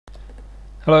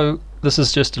Hello, this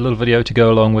is just a little video to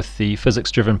go along with the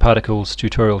physics-driven particles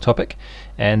tutorial topic,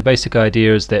 and the basic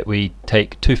idea is that we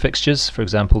take two fixtures, for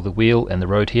example the wheel and the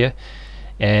road here,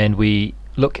 and we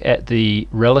look at the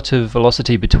relative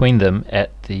velocity between them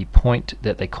at the point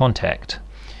that they contact.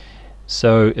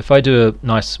 So if I do a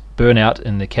nice burnout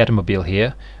in the catamobile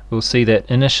here, we'll see that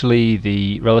initially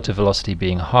the relative velocity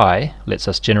being high lets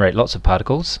us generate lots of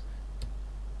particles,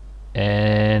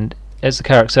 and as the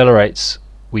car accelerates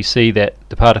we see that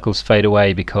the particles fade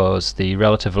away because the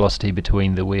relative velocity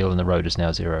between the wheel and the road is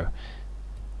now zero.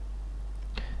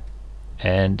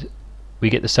 And we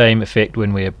get the same effect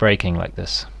when we're braking like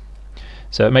this.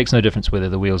 So it makes no difference whether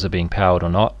the wheels are being powered or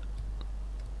not.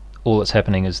 All that's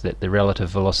happening is that the relative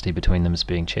velocity between them is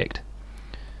being checked.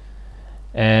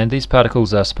 And these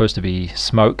particles are supposed to be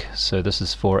smoke, so this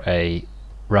is for a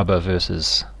rubber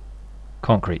versus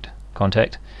concrete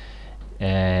contact.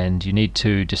 And you need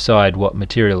to decide what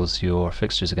materials your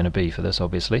fixtures are going to be for this,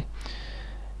 obviously.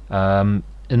 In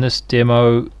this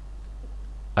demo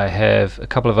I have a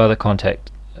couple of other contact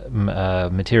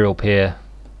material pair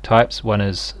types. One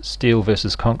is steel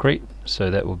versus concrete,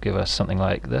 so that will give us something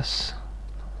like this.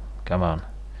 Come on,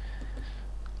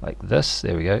 like this.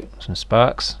 There we go, some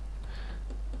sparks.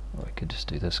 Or we could just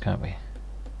do this, can't we?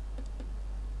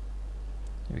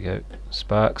 There we go,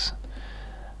 sparks.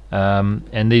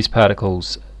 And these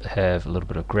particles have a little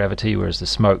bit of gravity, whereas the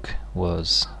smoke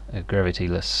was a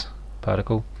gravityless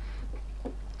particle.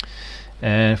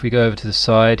 And if we go over to the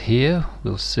side here,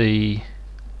 we'll see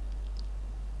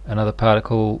another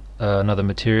particle, another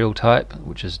material type,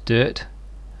 which is dirt.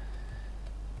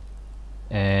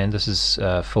 And this is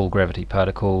a full gravity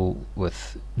particle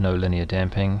with no linear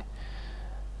damping.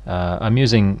 I'm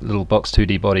using little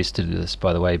Box2D bodies to do this,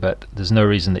 by the way, but there's no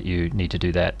reason that you need to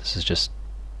do that. This is just,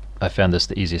 I found this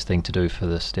the easiest thing to do for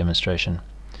this demonstration.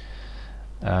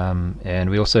 And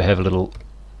we also have a little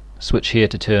switch here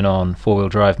to turn on four-wheel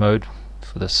drive mode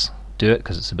for this dirt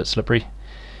because it's a bit slippery.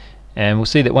 And we'll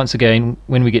see that once again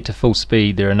when we get to full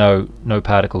speed there are no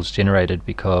particles generated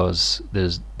because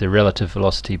there's the relative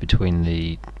velocity between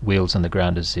the wheels and the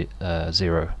ground is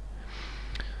zero.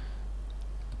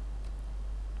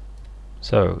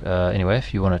 So anyway,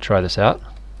 if you want to try this out,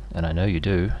 and I know you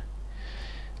do,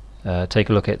 take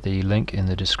a look at the link in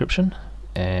the description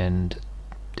and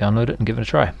download it and give it a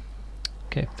try.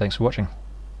 Okay, thanks for watching.